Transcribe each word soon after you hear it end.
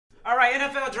All right,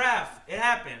 NFL draft. It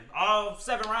happened. All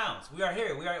 7 rounds. We are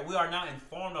here. We are now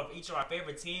informed of each of our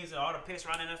favorite teams and all the picks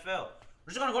around the NFL.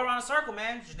 We're just gonna go around a circle,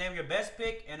 man. Just name your best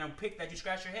pick and a pick that you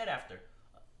scratch your head after.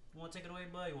 You want to take it away,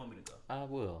 bud? You want me to go? I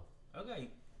will. Okay.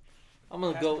 I'm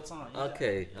gonna go.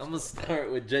 Okay, I'm gonna start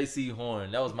with J.C.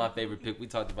 Horn. That was my favorite pick. We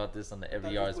talked about this on the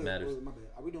Every Yards Matters. My bad.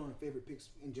 Are we doing favorite picks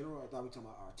in general? I thought we were talking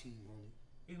about our team only.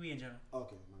 It can be in general.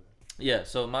 Okay, my bad. Yeah.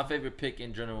 So my favorite pick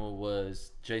in general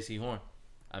was J.C. Horn.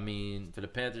 I mean, for the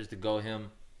Panthers to go him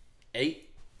 8,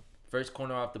 first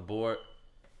corner off the board,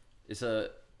 it's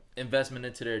a investment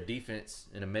into their defense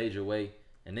in a major way.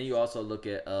 And then you also look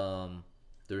at the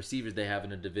receivers they have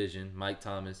in the division: Mike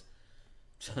Thomas,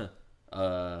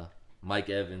 Mike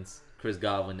Evans, Chris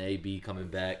Godwin, AB coming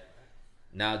back.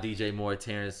 Now DJ Moore,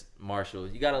 Terrence Marshall.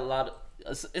 You got a lot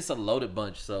of. It's a loaded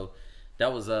bunch. So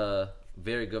that was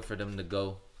very good for them to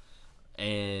go.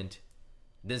 And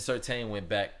then Surtain went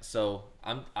back. So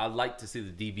I like to see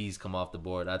the DBs come off the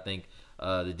board. I think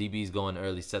the DBs going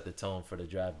early set the tone for the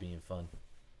draft being fun.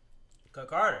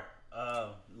 Carter,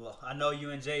 I know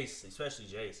you and Jace, especially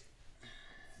Jace.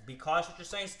 Be cautious with your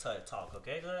Saints talk,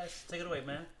 okay? Go ahead, take it away,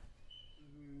 man.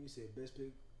 You said best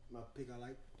pick. My pick I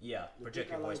like. Yeah, project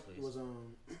your voice, please. Was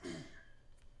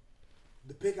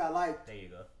the pick I liked. There you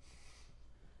go.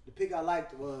 The pick I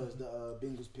liked was the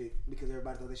Bengals pick because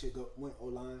everybody thought they should went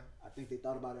O-line. I think they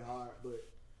thought about it hard, but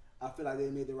I feel like they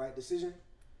made the right decision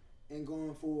in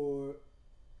going for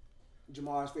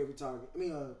Jamar's favorite target. I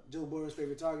mean, Joe Burrow's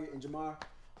favorite target and Jamar.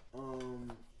 I'm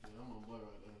on board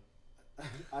right there.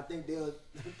 I think they'll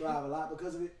thrive a lot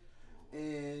because of it.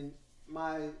 And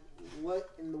my what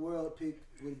in the world pick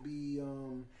would be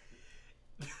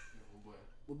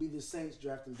the Saints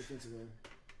drafting defensive end.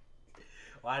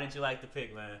 Why didn't you like the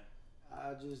pick, man?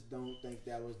 I just don't think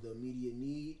that was the immediate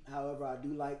need. However, I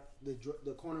do like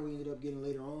the corner we ended up getting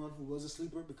later on, who was a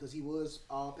sleeper because he was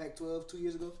all Pac-12 2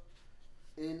 years ago,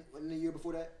 and the year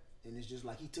before that. And it's just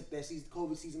like he took that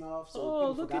COVID season off, so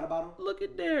people forgot about him. Look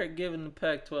at Derek giving the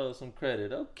Pac-12 some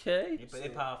credit. Okay. They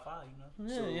Power 5, you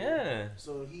know. Yeah.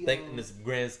 So he in this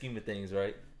grand scheme of things,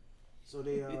 right? So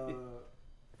they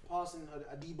Paulson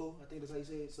Adebo, I think that's how you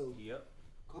say it. So yep.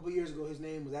 A couple years ago, his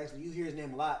name was actually, you hear his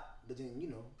name a lot, but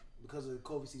then because of the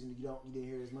COVID season, you didn't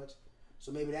hear it as much. So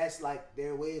maybe that's like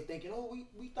their way of thinking. Oh,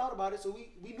 we thought about it, so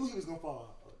we knew he was gonna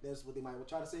fall. That's what they might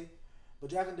try to say.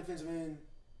 But drafting defensive end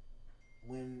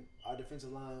when our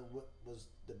defensive line was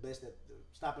the best at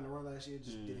stopping the run last year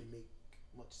just didn't make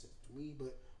much sense to me.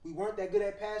 But we weren't that good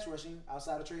at pass rushing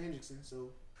outside of Trey Hendrickson,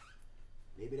 so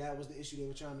maybe that was the issue they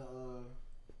were trying to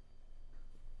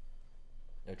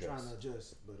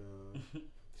adjust. But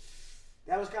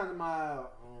that was kind of my I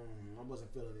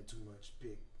wasn't feeling it too much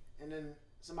pick. And then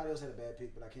somebody else had a bad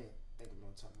pick, but I can't think of it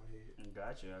on top of my head. I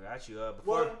got you.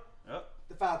 Before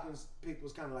the Falcons pick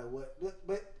was kind of like what,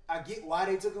 but I get why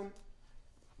they took him,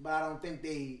 but I think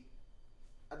they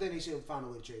should have found a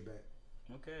way to trade back.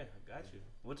 Okay, I got you.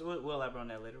 We'll elaborate on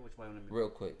that later. Which way on real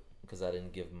quick, because I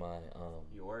didn't give my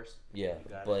your worst. Yeah,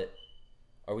 but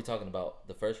are we talking about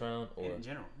the first round or in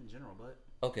general, but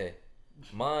okay,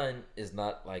 mine is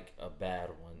not like a bad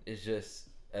one. It's just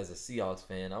as a Seahawks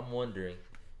fan, I'm wondering,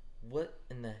 what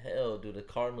in the hell do the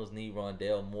Cardinals need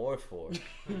Rondale Moore for?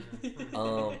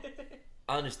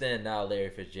 I understand now Larry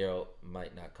Fitzgerald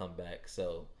might not come back,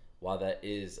 so while that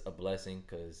is a blessing,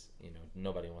 because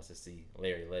nobody wants to see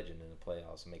Larry Legend in the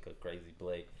playoffs make a crazy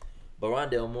play, but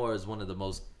Rondale Moore is one of the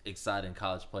most exciting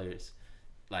college players.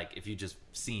 Like, if you just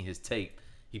seen his tape,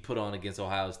 he put on against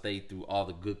Ohio State through all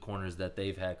the good corners that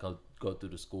they've had go through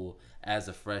the school as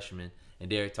a freshman. And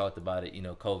Derek talked about it,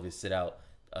 COVID sit out.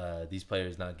 These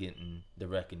players not getting the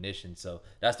recognition. So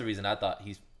that's the reason I thought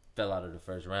he fell out of the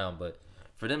first round. But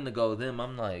for them to go them,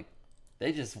 I'm like,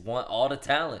 they just want all the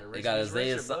talent. They got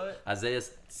Isaiah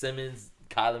Simmons,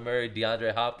 Kyler Murray,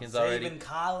 DeAndre Hopkins already. Zaven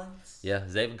Collins. Yeah,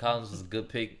 Zaven Collins was a good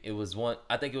pick. It was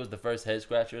I think it was the first head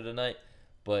scratcher of the night.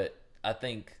 But I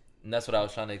think, and that's what I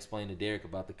was trying to explain to Derek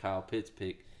about the Kyle Pitts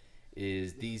pick,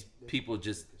 is these people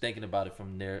just thinking about it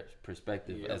from their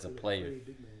perspective as a player.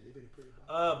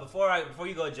 Before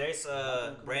you go, Jace,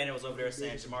 Brandon was over there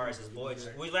saying Jamar is his boy.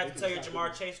 Would you like to tell your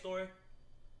Jamar Chase story?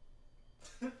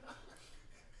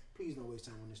 Please don't waste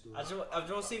time on this story. I just want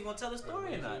to see if you're going to tell the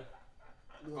story or not.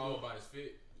 Oh, about his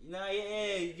fit? Nah,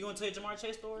 yeah. You want to tell your Jamar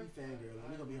Chase story? You fangirl.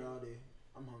 I'm going to be here all day.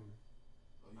 I'm hungry.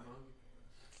 Oh,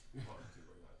 you hungry?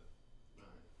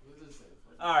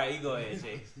 All right, you go ahead,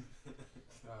 Chase.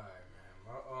 All right, man.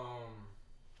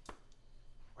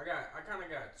 I kind of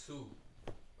got two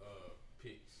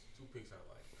picks. Two picks I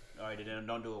like, man. All right, then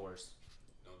don't do it worse.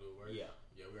 Don't do it worse? Yeah.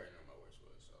 Yeah, we already know my worst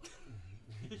was.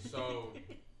 So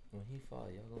When he fall,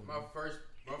 y'all gonna. My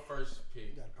first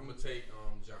pick. I'm gonna take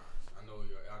Johns. I know.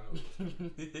 I'm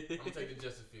gonna take the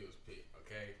Justin Fields pick.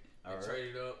 Okay. They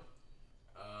traded up.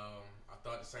 I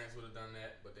thought the Saints would have done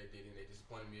that, but they didn't. They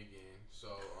disappointed me again.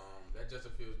 So that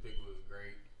Justin Fields pick was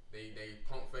great. They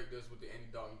pump faked us with the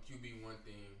Andy Dalton QB1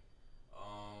 thing.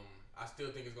 I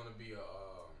still think it's gonna be a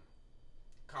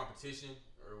competition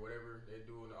or whatever they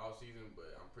do in the offseason,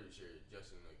 but I'm pretty sure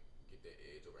Justin will get that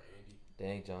edge over Andy.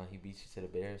 Dang, John, he beat you to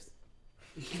the Bears.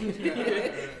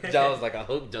 John was like, I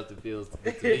hope Justin Fields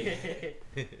beats me.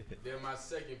 Then my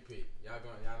second pick, y'all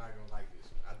not gonna like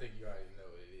this one. I think you already know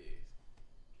what it is.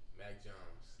 Mac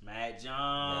Jones. Mac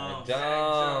Jones. Mac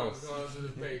Jones. Going to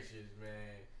the Patriots,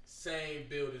 man. Same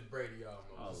build as Brady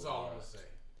almost. That's all I'm gonna say.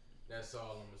 That's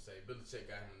all I'm gonna say. Belichick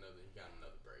got another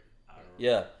Brady.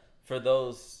 Yeah, for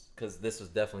those, because this was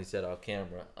definitely said off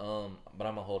camera. But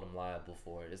I'm gonna hold him liable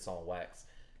for it. It's on wax.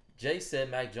 Jay said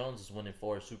Mac Jones is winning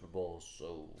 4 Super Bowls,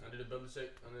 so under the Belichick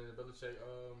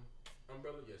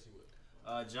umbrella, yes he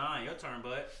would. John, your turn,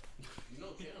 bud. You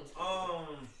know Cam's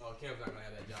Cam's not gonna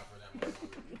have that job for that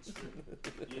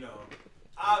much. You know,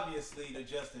 obviously the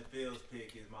Justin Fields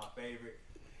pick is my favorite.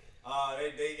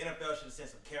 They NFL should have sent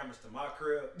some cameras to my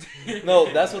crib.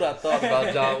 no, that's what I thought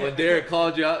about John. When Derek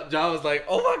called you out, John was like,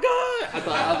 "Oh my God!"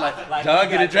 I was like John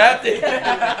getting drafted.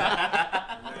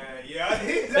 Man, yeah.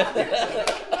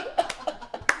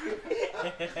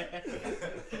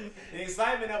 The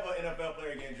excitement of an NFL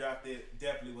player getting drafted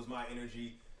definitely was my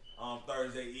energy.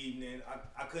 Thursday evening,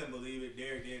 I couldn't believe it.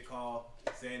 Derek did call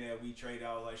saying that we trade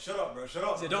out. Like, shut up, bro, shut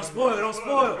up. He said, don't spoil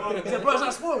it. He said, bro, it's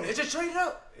not spoiling. It's just trade it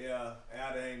up. Yeah, I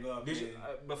had to hang up. Did you?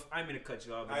 I didn't mean to cut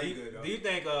you off. Nah, you good, though. Do you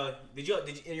think? Did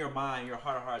you in your mind, your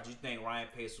heart of hearts, do you think Ryan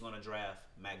Pace was gonna draft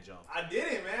Mac Jones? I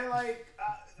didn't, man. Like,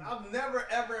 I've never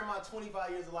ever in my 25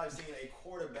 years of life seen a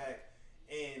quarterback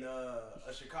in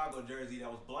a Chicago jersey that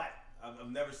was black.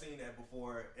 I've never seen that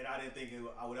before, and I didn't think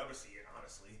I would ever see it,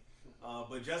 honestly.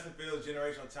 But Justin Fields,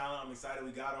 generational talent. I'm excited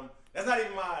we got him. That's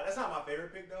not my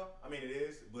favorite pick though. I mean it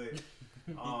is, but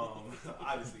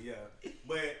obviously yeah.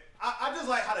 But I just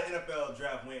like how the NFL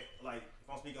draft went. Like if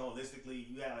I'm speaking holistically,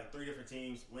 you had like 3 different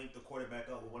teams link the quarterback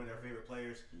up with one of their favorite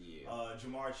players. Yeah.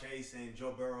 Jamar Chase and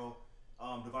Joe Burrow,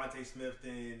 Devontae Smith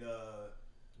and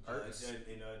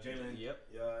Jalen. Yep.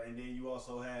 And then you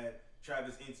also had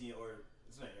Travis Etienne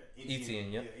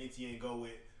Etienne, yep. Etienne go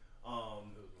with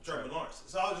Trevor Lawrence.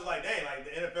 So I was just like, dang, like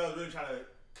the NFL is really trying to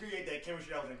create that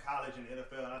chemistry that was in college and the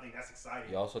NFL, and I think that's exciting.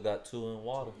 You also got Tua and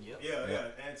Waddle. Yeah,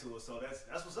 and Tua. So that's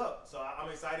what's up. So I'm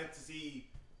excited to see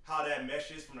how that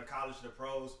meshes from the college to the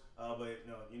pros. But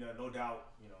no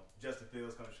doubt, Justin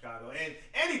Fields coming to Chicago, and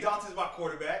Andy Dalton's my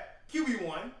quarterback,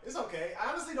 QB1. It's okay. I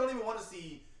honestly don't even want to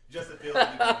see Justin Fields.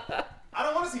 I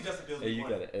don't want to see Justin Fields. Hey, you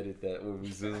gotta edit that when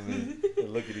we zoom in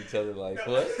and look at each other like,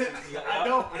 what? I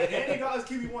don't. Andy Dalton's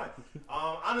QB1.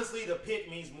 Honestly, the pick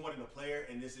means more than the player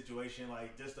in this situation.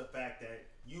 Like just the fact that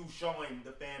you showing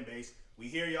the fan base, we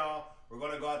hear y'all. We're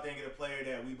gonna go out there and get a player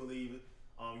that we believe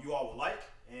you all will like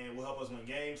and will help us win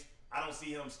games. I don't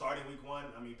see him starting week 1.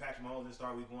 I mean, Patrick Mahomes didn't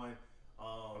start week 1.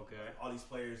 Okay. All these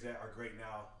players that are great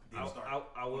now didn't start.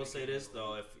 I will say this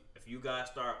though, if you guys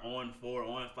start 0-4,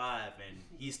 0-5, and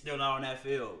he's still not on that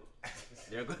field,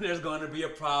 there's going to be a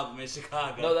problem in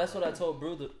Chicago. No, that's what I told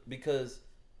Brew because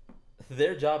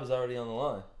their job is already on the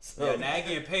line. So. Yeah,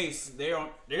 Nagy and Pace, they're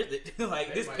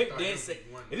like this pick didn't say.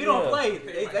 If you Yeah. don't play,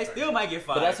 they still might get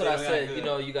fired. But that's what I They said.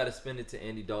 got good. You got to spend it to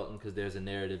Andy Dalton because there's a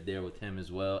narrative there with him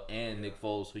as well, and Nick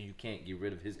Foles, who you can't get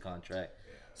rid of his contract.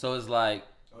 Yeah. So it's like.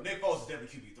 Nick Foles is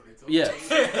definitely QB3. Yeah,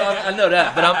 I know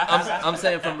that, but I'm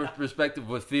saying from a perspective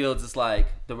with Fields, it's like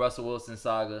the Russell Wilson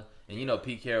saga, and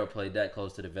Pete Carroll played that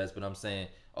close to the vest. But I'm saying,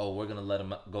 we're gonna let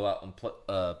him go out and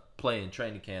play in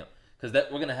training camp because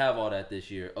we're gonna have all that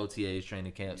this year, OTAs,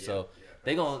 training camp. Yeah, so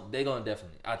they gonna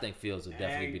definitely. I think Fields will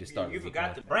definitely be the starter. You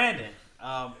forgot Brandon.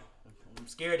 I'm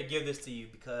scared to give this to you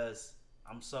because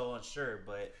I'm so unsure.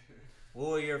 But what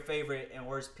were your favorite and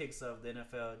worst picks of the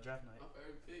NFL draft night? My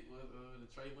favorite pick was the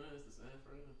Trey Lance to San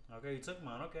Fran. Okay, you took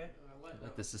mine. Okay. I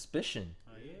like the suspicion.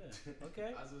 Oh yeah.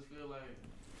 Okay. I just feel like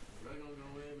they're gonna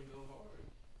go in and go hard.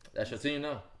 That's your team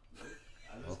now.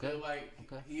 I just feel like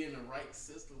he in the right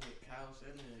system with Kyle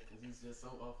Shanahan because he's just so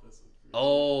offensive.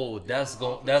 Oh, that's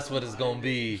what it's gonna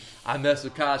be. I mess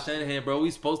with Kyle Shanahan, bro.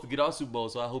 We supposed to get our Super Bowl,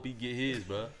 so I hope he get his,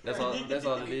 bro. That's all it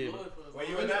is. Well,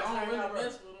 you in that I don't now, really bro?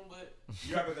 mess with him, but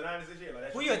You rap with the Niners this year? Like,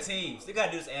 that's Who your teams? They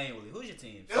gotta do this annually. Who's your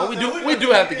teams? Oh, we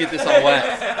do have to get this on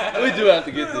wax. We do have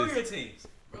to get Who are your this. teams?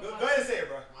 Go ahead and say it,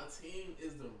 bro. my team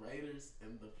is the Raiders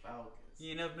and the Falcons.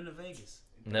 You ain't never been to Vegas.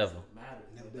 Never. Matter.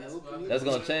 Never That's been what open. That's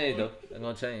gonna change though. That's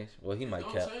gonna change. Well, he might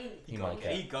gonna cap. change. He might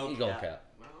cap. He gonna He gonna cap. cap.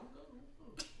 Man, I'm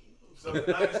So if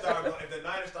the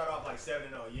Niners start off like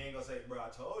 7-0, you ain't gonna say, bro, I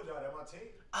told y'all that my team.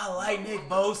 I like Nick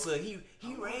Bosa. He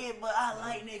ran, but I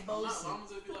like Nick My Bosa.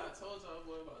 mama's gonna be like, I told y'all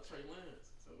boy about Trey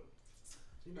Lance. So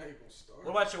You not even gonna start.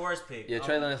 What about your worst pick? Yeah,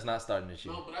 Trey Lance not starting this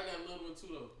year. no, but I got another one too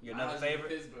though. You another I like favorite?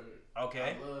 Pittsburgh.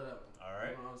 Okay. I love that one. All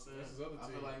right. You know what I'm saying? That's his other I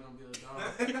team. feel like it's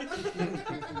gonna be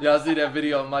a dog. Y'all see that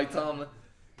video of Mike Tomlin?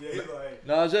 Yeah, he's like,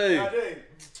 Najee. Najee.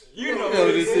 You know what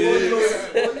this is.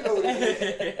 You know what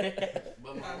it is.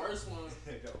 But my worst one,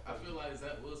 I feel like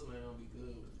Zach Wilson ain't gonna be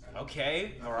good.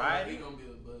 Okay. I All feel right. like he gonna be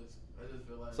a bust. I just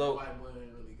feel like So- the white boy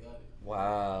ain't really got it.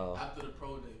 Wow. After the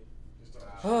pro day.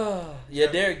 Yeah,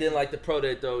 Derek didn't like the pro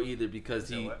day throw either because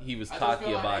Say what? he was I just cocky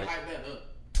feel like about they it. hyped that up.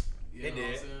 You They know what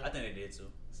I'm did. saying? I think they did too.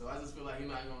 So I just feel like he's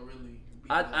not gonna really.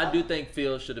 I do think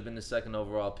Fields should have been the second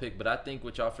overall pick, but I think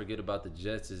what y'all forget about the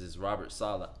Jets is Robert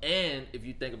Saleh. And if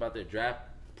you think about their draft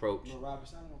approach, No, Robert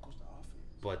Saleh don't coach the offense.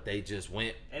 but they just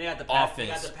went And they got the pass, they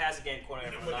got Offense. the passing game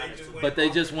coordinator from the Niners. but they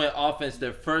just went offense.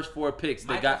 Their first 4 picks,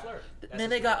 they Michael got Fleur. That's man,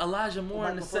 they his got Elijah Moore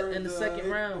in the Michael in the Fleur,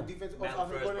 second round. Matt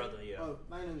LaFleur's brother,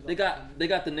 yeah. They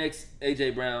got the next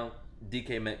AJ Brown,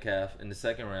 DK Metcalf in the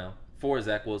second round for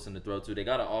Zach Wilson to throw to. They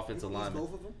got an offensive lineman.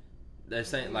 Both of them. They're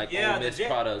saying like Yeah, Ole the Miss Jet-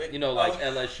 product, they- you know, like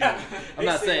LSU. I'm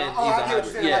not saying he's a I get what you're hybrid.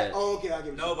 saying. Yeah. Like, oh, okay, I get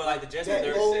what No, you're but like the Jets, That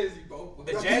they're old- Says he both.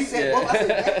 the saying. He Jets. said Yeah. both.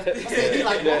 I said he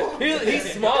like Yeah. both.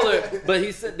 He's smaller, but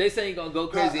he said they say he's gonna go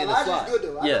crazy in the Elijah's slot. good,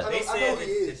 though. Yeah. I They know said he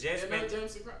the is. Jets And no spent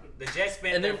Jameson Crowder. the Jets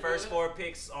spent And their then- first 4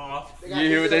 picks off They You got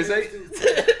hear what they Denzel say?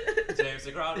 Mims, too. James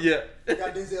Crowder. Yeah. They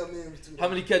got Denzel Mims too. How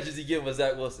many catches he give was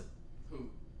Zach Wilson? Who?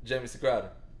 Jamison Crowder.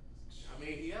 I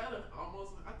mean, he had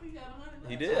almost. I think he had 100.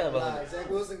 He did have a Nah, 100. Zach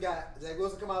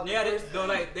Wilson come out. Yeah, the they, first- no,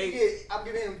 like I'm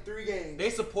giving him 3 games. they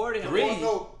supported him. 3? Well,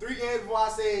 no, 3 games before I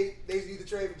say they need to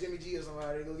trade for Jimmy G or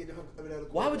somebody. They go get the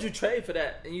Why would you trade for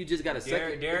that and you just got a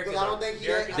second? Derek Because I don't think he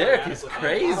Derek had- Derek is adequate.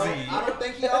 crazy. I don't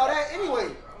think he all that anyway.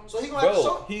 So he gonna have to Bro,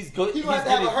 show. he's good. He He's gonna have to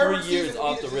have getting a Herbert 3 years season.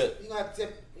 off the rip. He gonna have to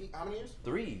how many years?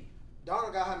 3.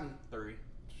 Donald got how many? 3.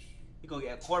 You gonna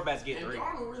get quarterbacks get And 3.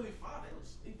 Darnold really fought. They were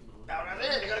sleeping on him.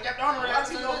 That's it. They gotta get Donald. Why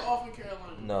he go off in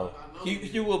Carolina? No, I know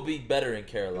he will be better in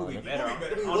Carolina. He'll be better. He'll be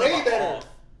better. I don't know Way about better. all.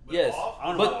 Yes, I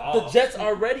don't know but about the all. Jets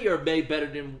already are made better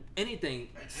than anything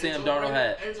Sam Darnold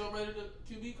had. Ain't Joe Brady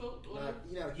the QB coach?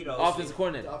 Whatever. You know, Offensive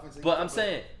coordinator. The offensive- But I'm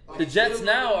saying Oh, the he's Jets still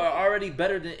now looking- are already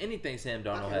better than anything Sam I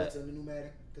Darnold can't wait had. till the new Madden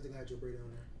because they gonna have Joe Brady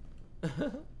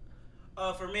on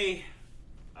there. For me,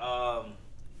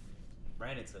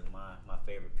 Brandon took my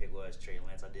favorite pick was Trey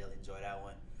Lance. I did enjoy that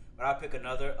one, but I'll pick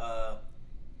another.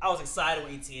 I was excited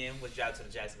when ETN was drafted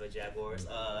to the Jacksonville Jaguars.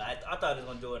 I thought they was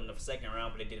gonna do it in the second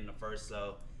round, but they did it in the first.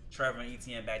 So Trevor and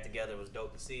ETN back together was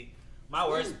dope to see. My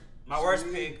worst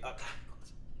pick,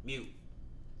 mute.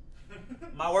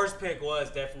 My worst pick was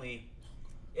definitely.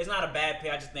 It's not a bad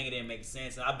pick. I just think it didn't make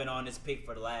sense. And I've been on this pick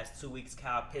for the last 2 weeks.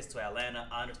 Kyle Pitts to Atlanta.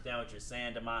 I understand what you're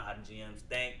saying, Demond, how the GMs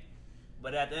think.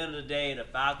 But at the end of the day, the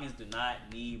Falcons do not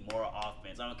need more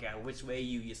offense. I don't care which way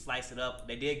you slice it up.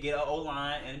 They did get an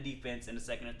O-line and a defense in the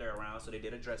second and third round, so they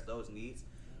did address those needs.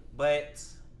 But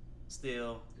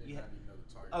still,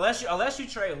 unless you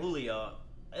trade Julio,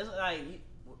 it's like,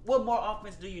 what more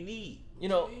offense do you need? You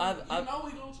know, We I've know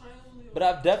we don't train Julio. but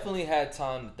I've definitely had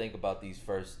time to think about these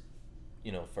first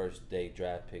day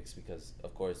draft picks because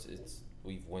of course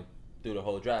we've went through the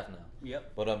whole draft now.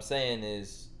 Yep. What I'm saying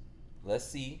is, let's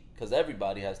see, because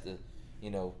everybody has to,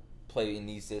 play in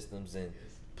these systems and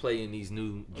play in these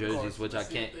new jerseys, which I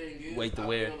See, the can't thing is, wait to I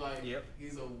wear. feel like Yep.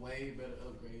 he's a way better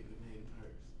upgrade than Hayden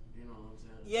Hurst. You know what I'm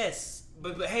saying? Yes,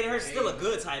 but Hayden Hurst is still a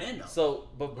good tight end though. So,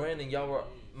 but Brandon,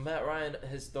 Matt Ryan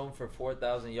has thrown for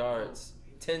 4,000 yards,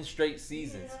 10 straight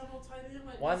seasons.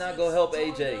 Why not go help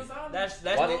AJ?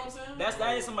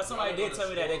 That is somebody did tell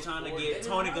me that they're trying to get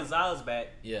Tony Gonzalez back,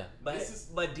 Yeah. but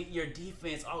your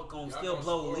defense gonna still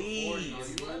blow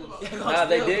leads. Now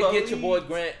they did get your boy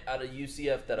Grant out of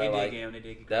UCF that I like. They did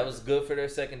get That was good for their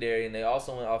secondary, and they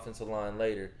also went offensive line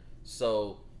later.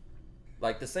 So,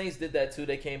 like the Saints did that too.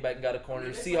 They came back and got a corner.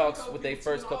 Seahawks with their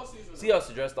first couple. Seahawks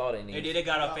addressed all they They needs. did. They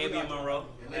got a Fabian Monroe.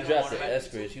 They drafted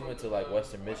Eskridge. He went to like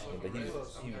Western Michigan, but he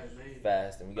was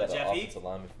fast, and we got an Jeff Heath? offensive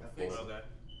lineman from Florida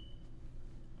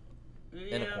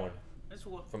Okay. and a corner That's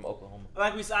what. from Oklahoma.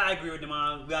 Like we said, I agree with them.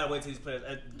 We gotta wait till these players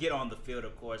get on the field,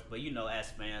 of course. But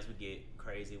as fans, we get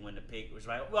crazy when the pick was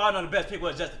right. Well, I know the best pick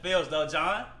was Justin Fields, though,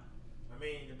 John. I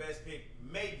mean, the best pick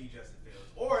may be Justin Fields,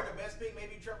 or the best pick may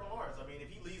be Trevor Lawrence. I mean, if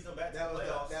he leads them back to the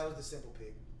playoffs, That was the simple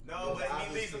pick. no, but if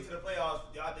he leads them to the playoffs,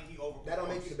 I think he overperforms. That don't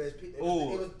make you the best pick.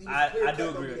 Ooh, I do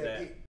agree with that.